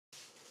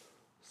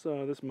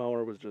So this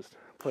mower was just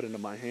put into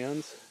my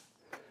hands.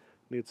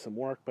 Needs some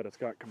work, but it's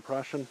got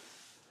compression.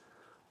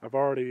 I've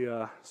already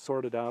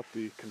sorted out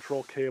the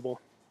control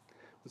cable.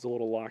 It was a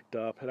little locked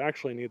up. It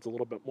actually needs a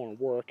little bit more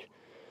work.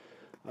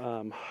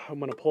 I'm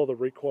going to pull the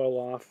recoil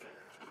off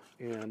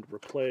and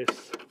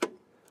replace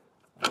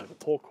the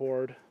pull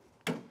cord.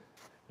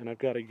 And I've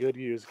got a good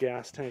used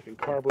gas tank and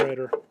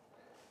carburetor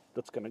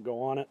that's going to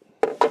go on it.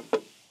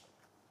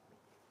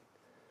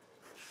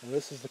 And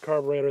this is the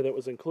carburetor that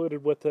was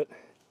included with it.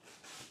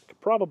 Could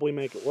probably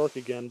make it work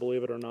again,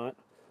 believe it or not.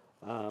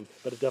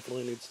 But it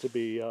definitely needs to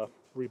be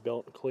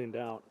rebuilt and cleaned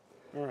out.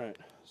 Alright,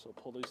 so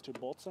pull these two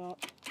bolts out.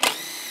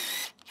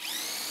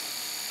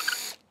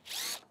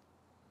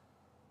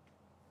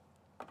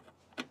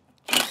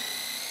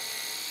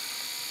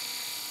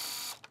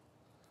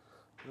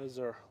 Those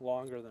are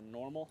longer than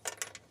normal.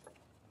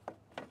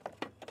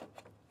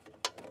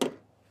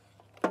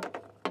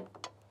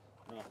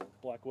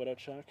 Black Widow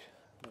check.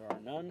 There are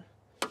none.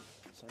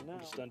 So now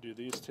just undo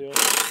these two.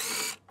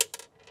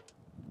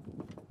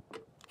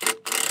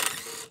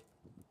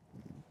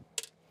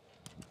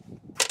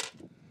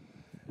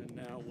 And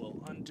now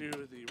we'll undo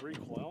the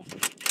recoil.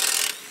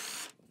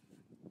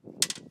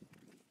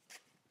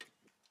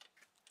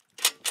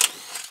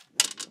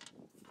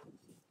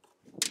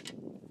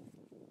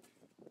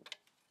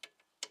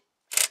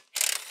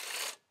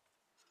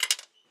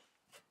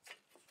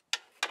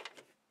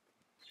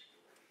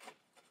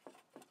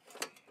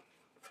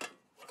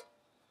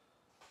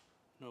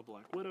 No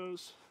Black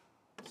Widows.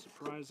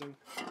 Surprising.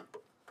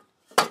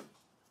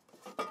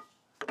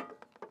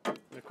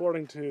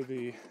 According to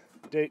the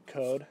date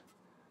code,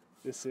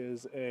 this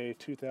is a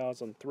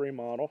 2003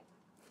 model.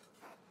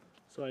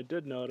 So I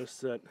did notice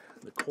that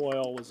the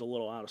coil was a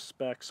little out of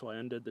spec, so I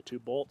undid the two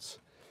bolts.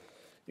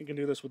 You can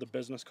do this with a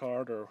business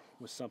card or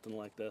with something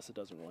like this. It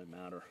doesn't really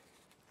matter.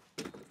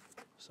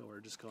 So we're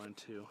just going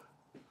to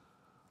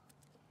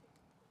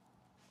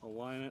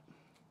align it.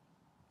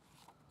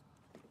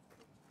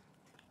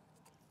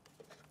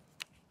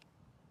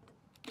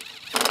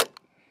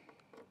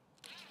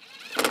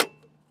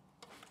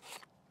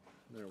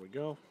 There we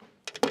go.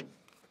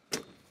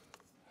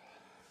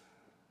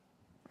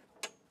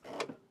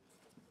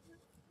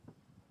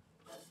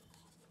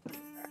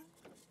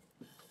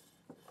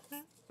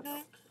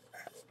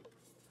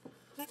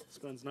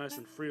 Spins nice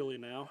and freely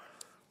now.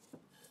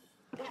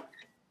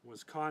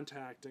 Was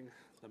contacting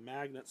the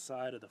magnet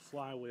side of the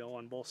flywheel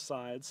on both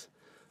sides,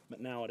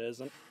 but now it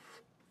isn't.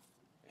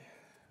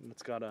 And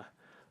it's got a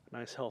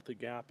nice healthy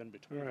gap in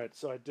between. Alright,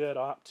 so I did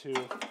opt to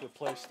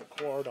replace the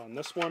cord on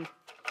this one.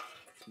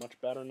 It's much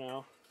better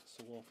now,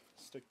 so we'll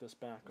stick this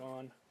back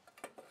on.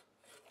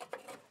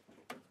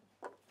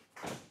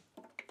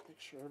 Make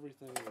sure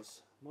everything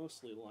is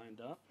mostly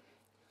lined up.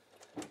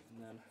 And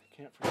then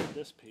can't forget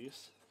this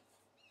piece.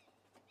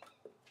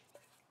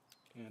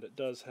 And it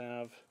does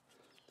have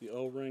the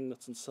O-ring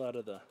that's inside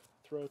of the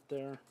throat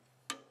there.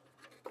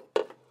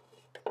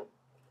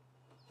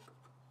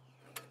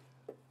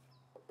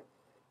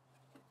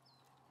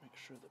 Make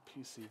sure the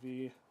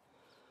PCV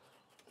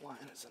line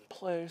is in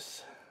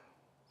place.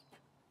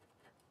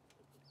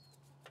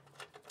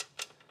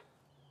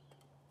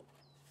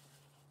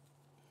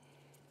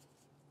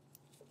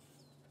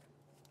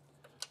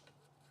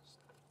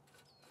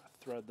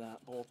 Thread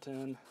that bolt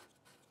in.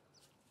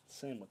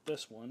 Same with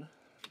this one.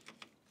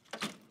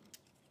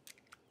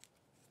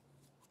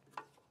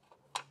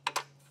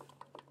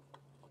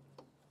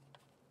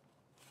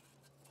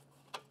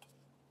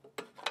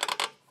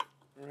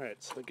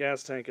 Alright, so the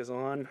gas tank is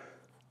on.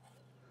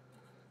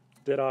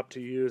 Did opt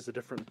to use a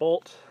different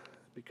bolt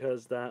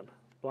because that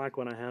black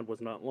one I had was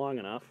not long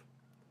enough.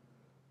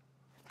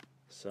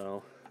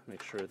 So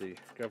make sure the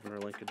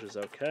governor linkage is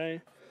okay.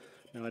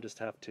 Now I just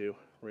have to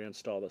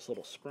reinstall this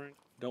little spring.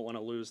 Don't want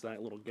to lose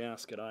that little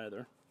gasket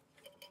either.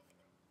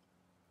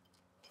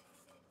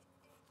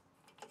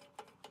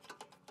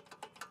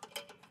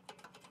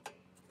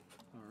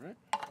 Alright.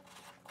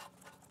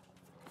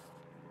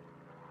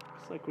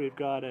 Looks like we've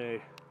got a,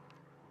 I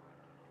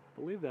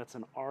believe that's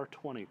an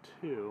R22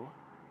 or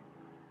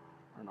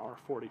an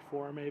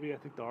R44 maybe. I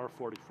think the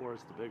R44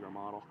 is the bigger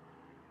model.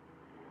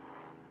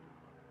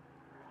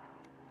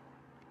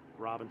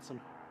 Robinson.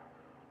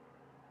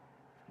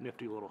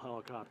 Nifty little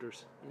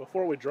helicopters.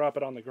 Before we drop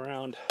it on the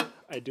ground,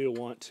 I do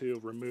want to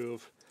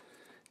remove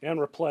and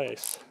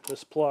replace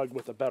this plug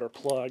with a better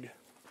plug,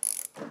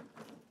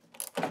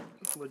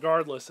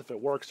 regardless if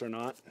it works or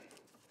not,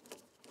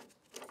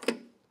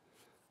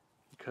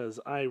 because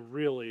I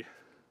really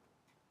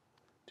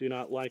do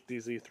not like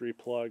these E3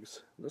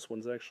 plugs. This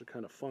one's actually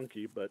kind of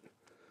funky, but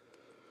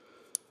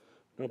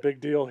no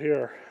big deal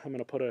here. I'm going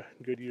to put a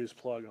good used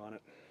plug on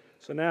it.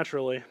 So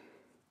naturally,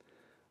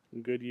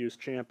 good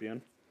used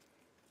champion.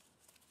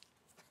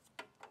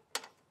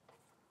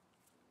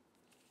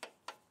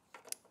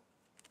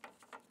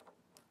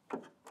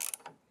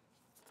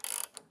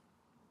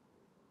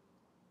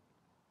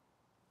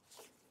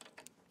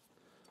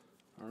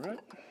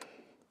 Alright,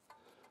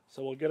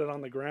 so we'll get it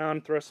on the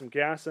ground, throw some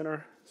gas in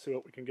her, see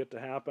what we can get to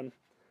happen,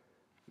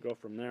 go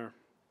from there.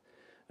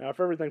 Now if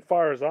everything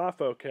fires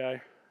off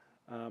okay,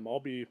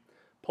 I'll be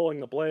pulling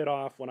the blade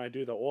off when I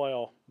do the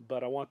oil,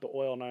 but I want the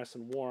oil nice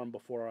and warm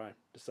before I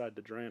decide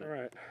to drain it.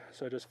 Alright,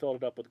 so I just filled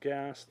it up with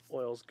gas. The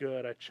oil's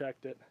good, I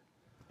checked it.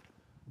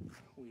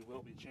 We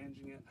will be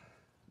changing it.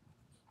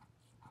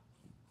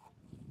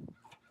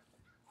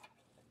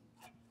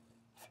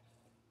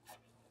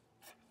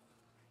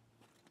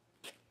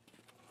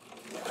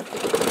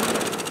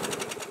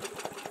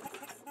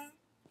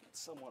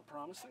 It's somewhat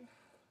promising.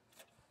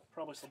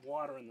 Probably some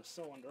water in the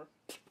cylinder.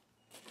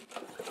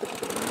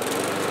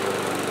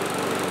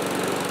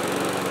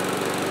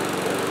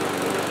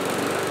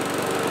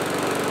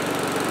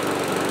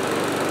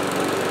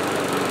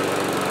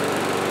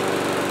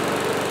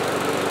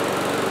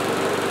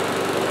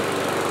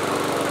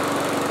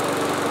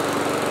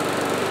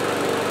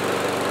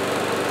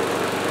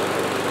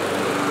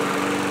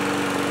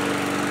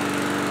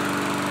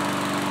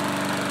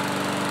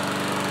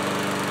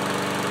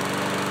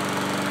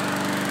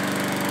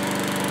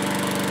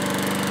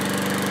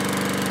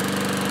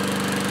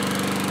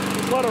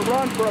 Let it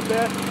run for a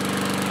bit.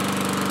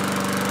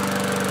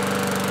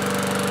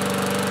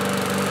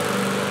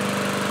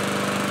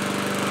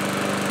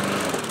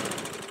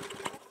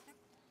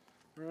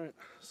 Alright,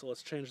 so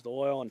let's change the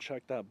oil and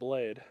check that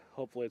blade.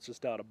 Hopefully it's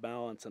just out of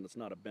balance and it's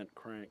not a bent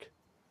crank.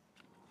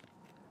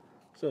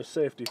 So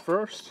safety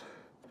first,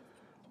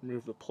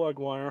 remove the plug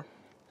wire,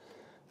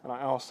 and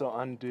I also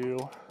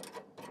undo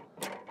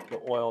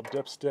the oil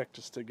dipstick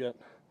just to get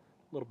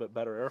a little bit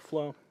better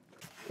airflow.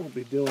 We'll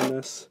be doing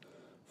this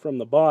from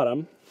the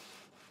bottom.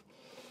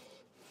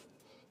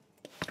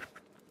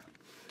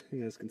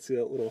 You guys can see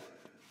that little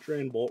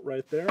drain bolt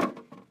right there.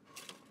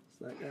 It's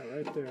that guy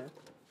right there.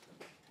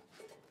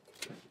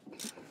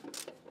 It's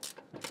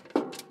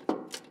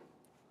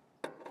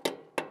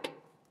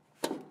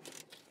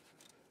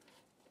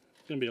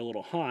going to be a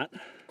little hot.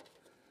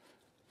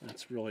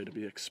 That's really to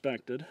be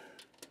expected.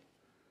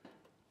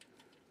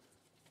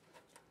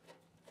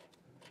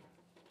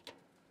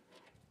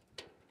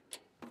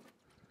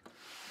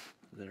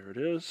 There it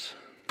is.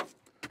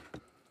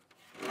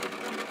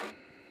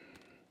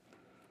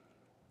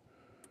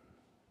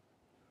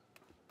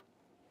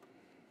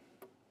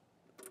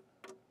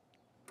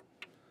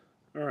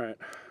 Alright,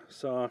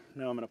 so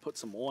now I'm going to put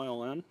some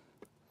oil in,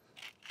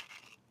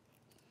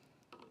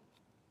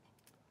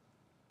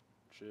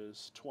 which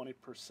is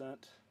 20%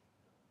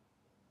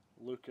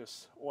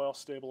 Lucas oil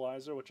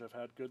stabilizer, which I've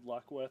had good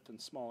luck with in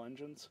small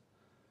engines,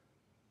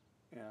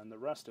 and the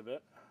rest of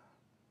it,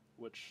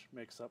 which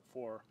makes up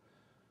for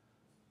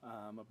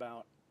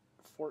about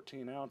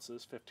 14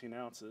 ounces, 15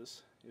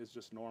 ounces, is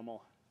just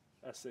normal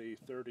SAE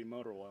 30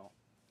 motor oil.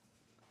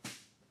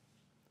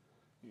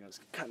 You guys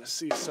can kind of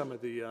see some of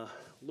the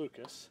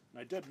Lucas.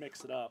 And I did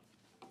mix it up.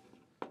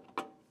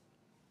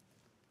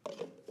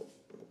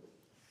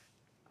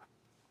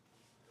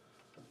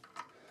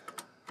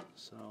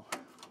 So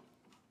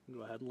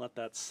go ahead and let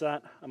that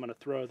set. I'm going to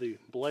throw the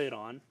blade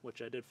on,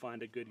 which I did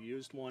find a good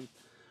used one,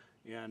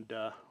 and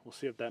we'll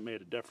see if that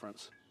made a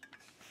difference.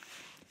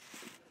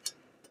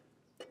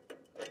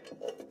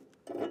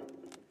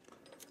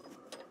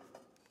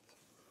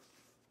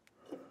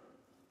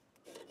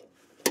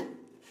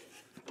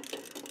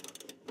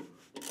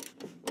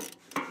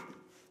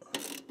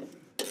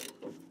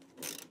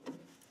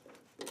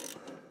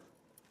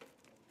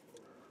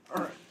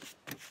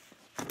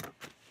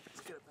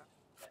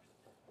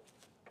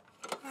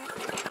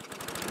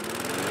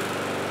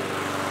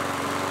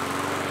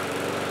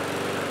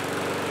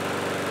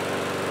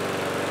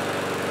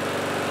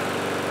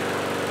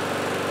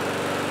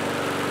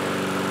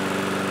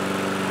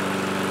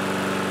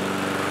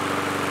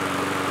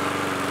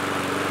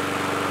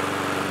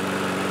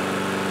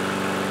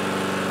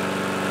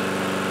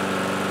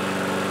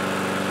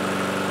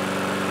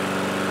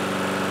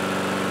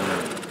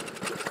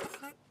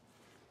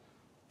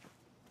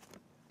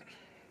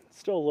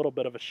 Still a little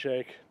bit of a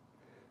shake,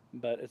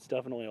 but it's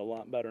definitely a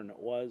lot better than it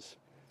was.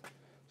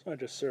 So I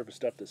just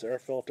serviced up this air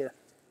filter.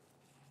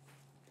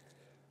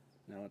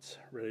 Now it's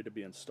ready to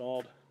be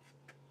installed.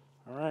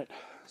 Alright,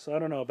 so I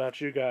don't know about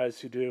you guys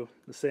who do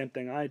the same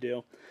thing I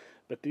do,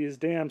 but these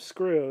damn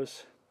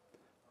screws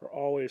are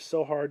always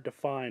so hard to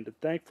find. And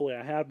thankfully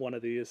I had one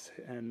of these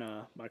in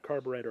my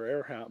carburetor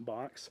air hat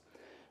box,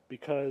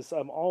 because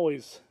I'm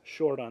always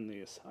short on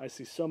these. I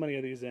see so many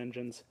of these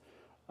engines.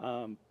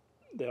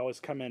 They always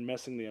come in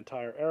missing the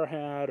entire air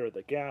hat or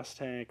the gas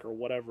tank or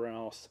whatever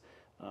else,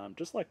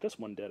 just like this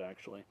one did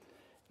actually.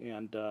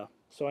 And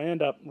so I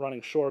end up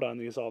running short on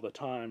these all the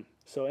time.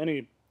 So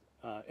any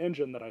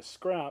engine that I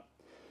scrap,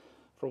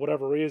 for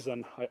whatever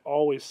reason, I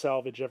always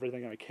salvage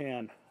everything I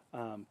can,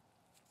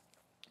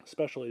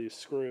 especially these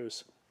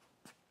screws.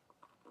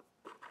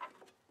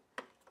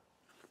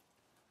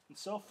 And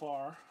so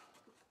far,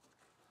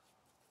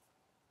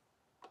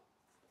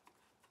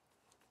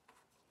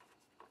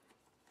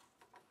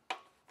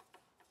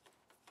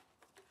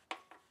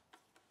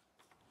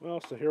 well,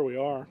 so here we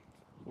are.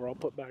 We're all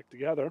put back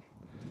together.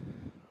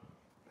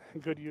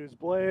 Good used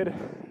blade,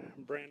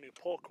 brand new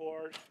pull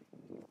cord,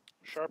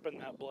 sharpen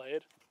that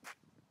blade.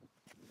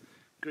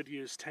 good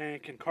used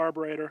tank and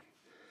carburetor,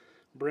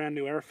 brand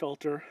new air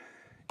filter,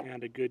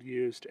 and a good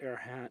used air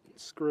hat and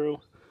screw.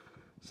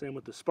 Same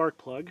with the spark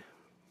plug,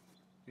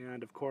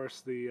 and of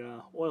course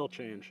the oil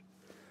change.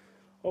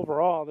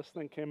 Overall, this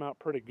thing came out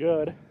pretty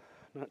good.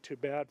 Not too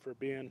bad for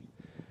being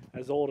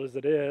as old as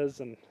it is,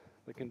 and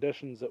the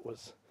conditions it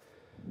was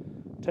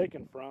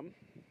taken from.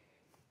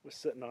 It was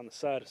sitting on the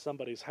side of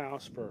somebody's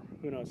house for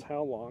who knows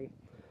how long.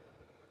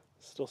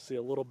 Still see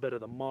a little bit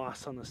of the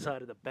moss on the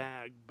side of the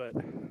bag, but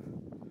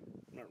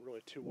I'm not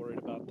really too worried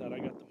about that.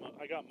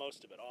 I got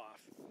most of it off.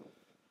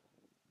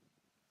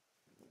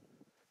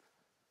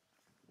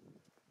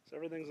 So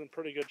everything's in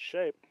pretty good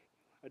shape.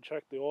 I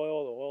checked the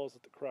oil is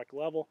at the correct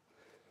level.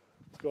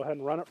 Let's go ahead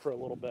and run it for a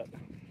little bit.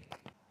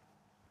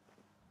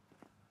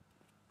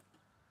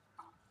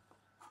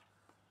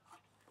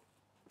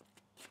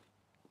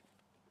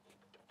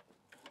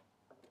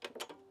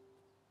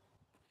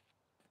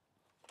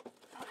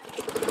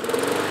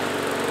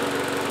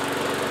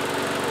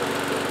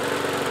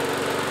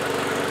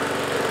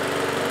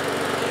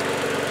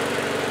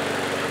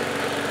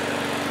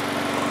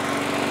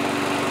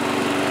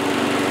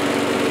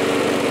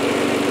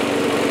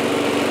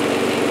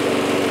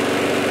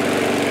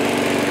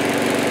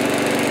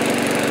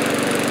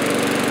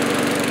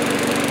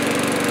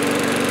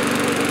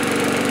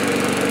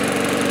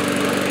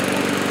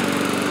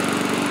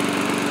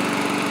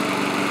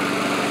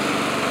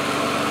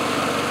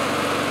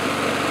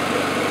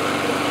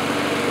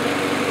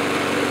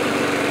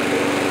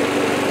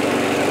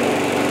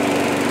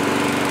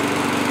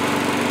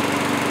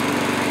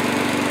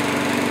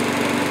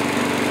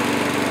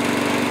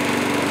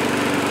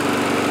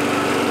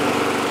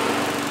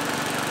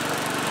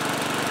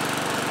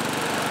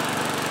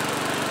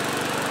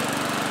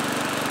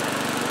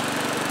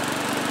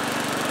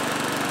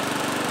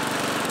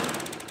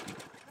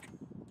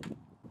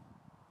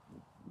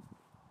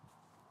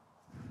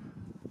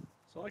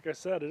 So like I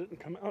said, it didn't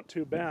come out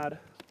too bad.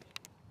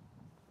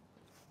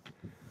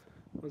 I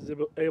was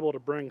able to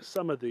bring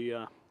some of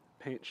the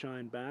paint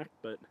shine back,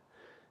 but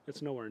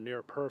it's nowhere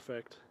near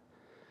perfect.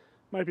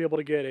 Might be able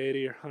to get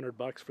 80 or 100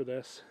 bucks for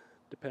this,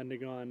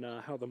 depending on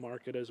how the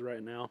market is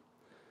right now.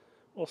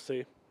 We'll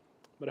see.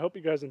 But I hope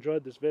you guys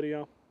enjoyed this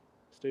video.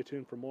 Stay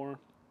tuned for more.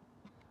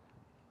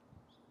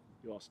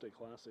 You all stay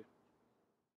classy.